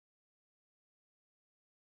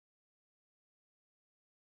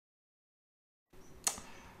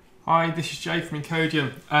Hi, this is Jay from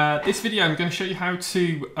Encodium. This video I'm going to show you how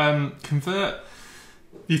to convert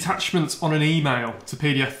the attachments on an email to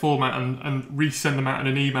PDF format and resend them out in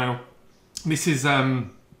an email. This is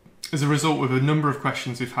as a result of a number of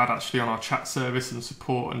questions we've had actually on our chat service and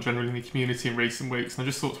support and generally in the community in recent weeks, and I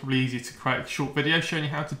just thought it's probably easier to create a short video showing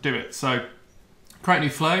you how to do it. So create a new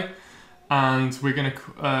flow, and we're going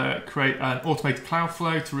to create an automated cloud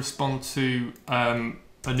flow to respond to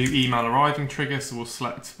a new email arriving trigger. So we'll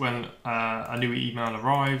select when a new email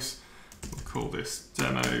arrives. We'll call this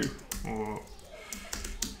demo or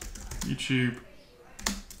YouTube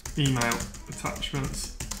email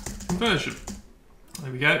attachments conversion.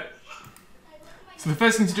 There we go. So the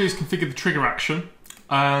first thing to do is configure the trigger action,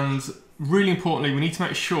 and really importantly we need to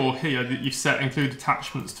make sure here that you've set include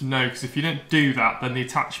attachments to no, because if you don't do that then the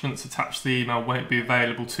attachments attached to the email won't be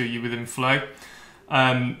available to you within Flow.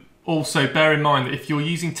 Also bear in mind that if you're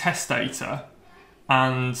using test data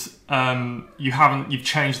and you've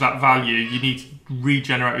changed that value, you need to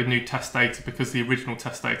regenerate with new test data because the original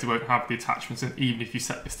test data won't have the attachments in, even if you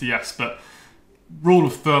set this to yes. But rule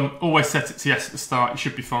of thumb, always set it to yes at the start, you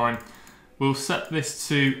should be fine. We'll set this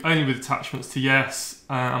to only with attachments to yes.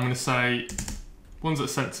 I'm going to say ones that are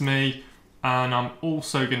sent to me, and I'm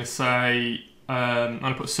also going to say I'm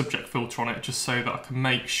going to put a subject filter on it just so that I can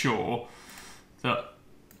make sure that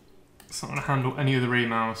it's not going to handle any other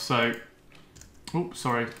emails. So, oh,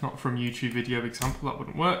 sorry, not from YouTube video example, that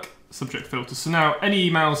wouldn't work. Subject filter. So now any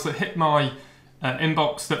emails that hit my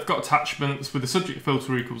inbox that have got attachments with the subject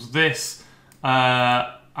filter equals this, and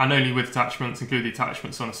only with attachments, include the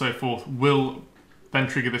attachments, so on and so forth, will then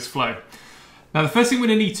trigger this flow. Now the first thing we're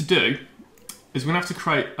going to need to do is we're going to have to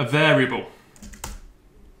create a variable.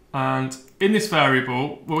 And in this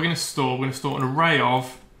variable, what we're going to store an array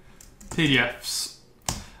of PDFs.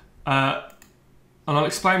 And I'll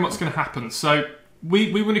explain what's going to happen. So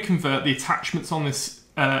we want to convert the attachments on this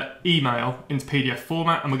email into PDF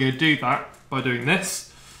format, and we're going to do that by doing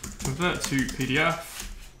this. Convert to PDF.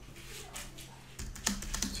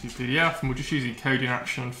 And we're just using encoding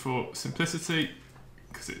action for simplicity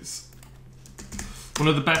because it's one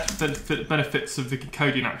of the benefits of the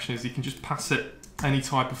encoding action is you can just pass it any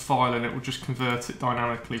type of file and it will just convert it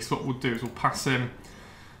dynamically. So what we'll do is we'll pass in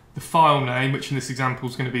the file name, which in this example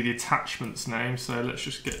is going to be the attachments name. So let's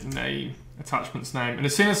just get name, attachments name. And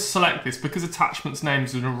as soon as I select this, because attachments name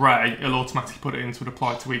is an array, it'll automatically put it into and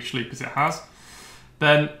apply to each loop as it has.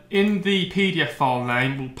 Then in the PDF file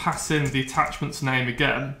name, we'll pass in the attachments name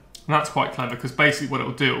again. And that's quite clever because basically what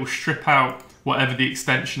it'll do, it will strip out whatever the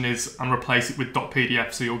extension is and replace it with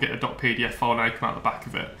 .pdf. So you'll get a .pdf file name come out the back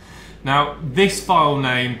of it. Now this file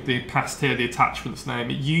name, the passed here, the attachments name,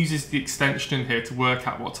 it uses the extension in here to work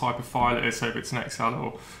out what type of file it is, so if it's an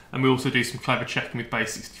Excel and we also do some clever checking with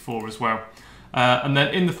Base64 as well. And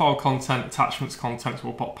then in the file content, attachments content,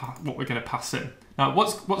 we'll put what we're going to pass in. Now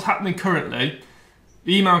what's happening currently,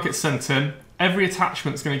 the email gets sent in, every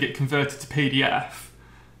attachment is going to get converted to PDF,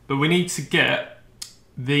 but we need to get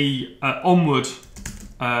the onward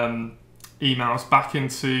emails back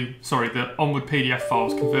into, the onward PDF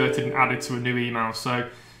files converted and added to a new email. So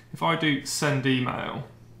if I do send email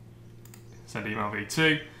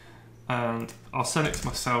v2, and I'll send it to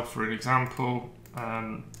myself for an example,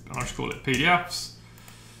 I'll just call it PDFs,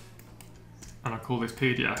 and I'll call this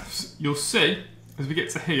PDFs. You'll see, as we get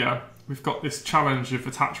to here, we've got this challenge of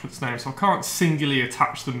attachments name, so I can't singularly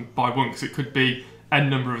attach them by one because it could be n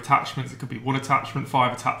number of attachments, it could be one attachment,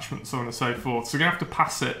 5 attachments, so on and so forth. So we're going to have to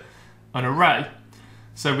pass it an array.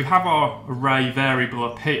 So we have our array variable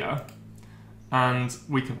up here, and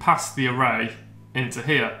we can pass the array into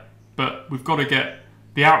here, but we've got to get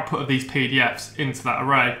the output of these PDFs into that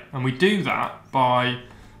array, and we do that by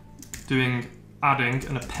adding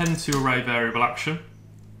an append to array variable action.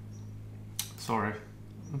 Sorry,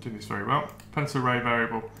 I'm not doing this very well. Append to array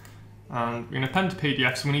variable, and we're going to append to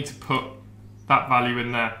PDF, so we need to put that value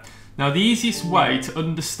in there. Now the easiest way to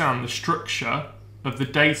understand the structure of the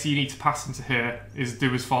data you need to pass into here is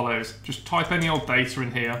do as follows. Just type any old data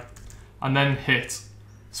in here and then hit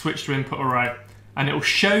switch to input array, and it will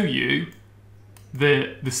show you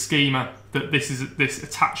the schema that this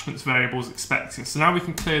attachments variable is expecting. So now we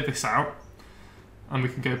can clear this out and we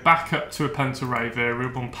can go back up to append to array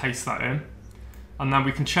variable and paste that in, and then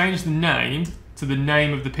we can change the name to the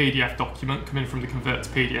name of the PDF document coming from the convert to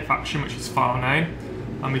PDF action, which is file name,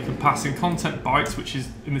 and we can pass in content bytes, which is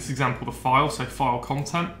in this example the file, so file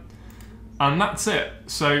content, and that's it.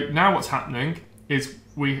 So now what's happening is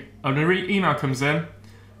an email comes in,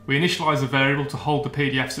 we initialize a variable to hold the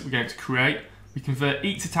PDFs that we're going to create, we convert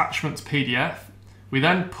each attachment to PDF, we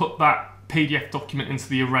then put that PDF document into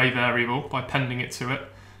the array variable by appending it to it,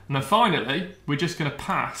 And then finally, we're just going to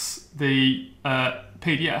pass the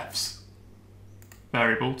PDFs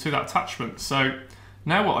variable to that attachment. So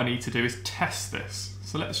now what I need to do is test this.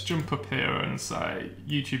 So let's jump up here and say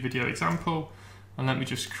YouTube video example, and let me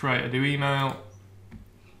just create a new email.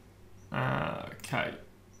 Okay,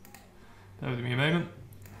 bear with me a moment.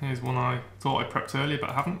 Here's one I thought I prepped earlier, but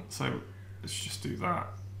I haven't. So let's just do that.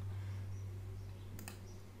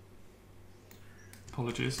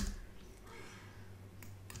 Apologies.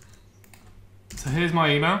 So here's my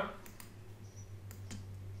email.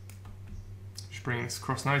 Just bring this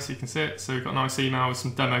across now so you can see it. So we've got a nice email with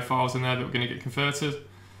some demo files in there that we're going to get converted.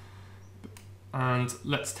 And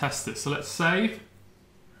let's test it. So let's save.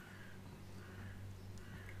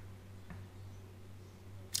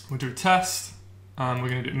 We'll do a test, and we're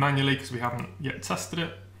going to do it manually because we haven't yet tested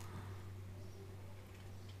it.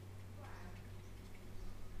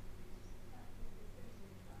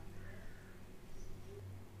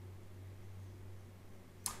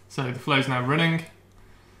 So the flow is now running.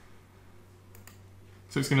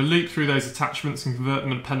 So it's going to loop through those attachments and convert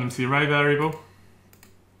them and append them to the array variable.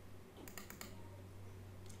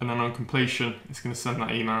 And then on completion, it's going to send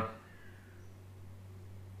that email.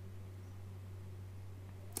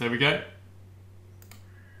 There we go.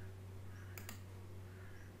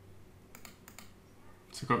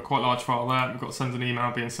 So we've got quite a large file there. We've got send an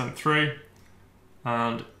email being sent through.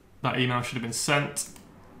 And that email should have been sent.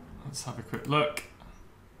 Let's have a quick look.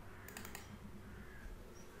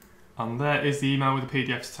 And there is the email with the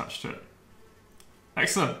PDFs attached to it.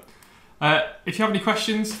 Excellent. If you have any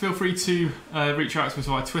questions, feel free to reach out to us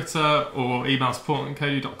via Twitter or email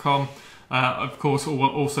support@encodu.com. Of course, we'll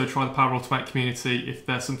also try the Power Automate community if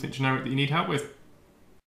there's something generic that you need help with.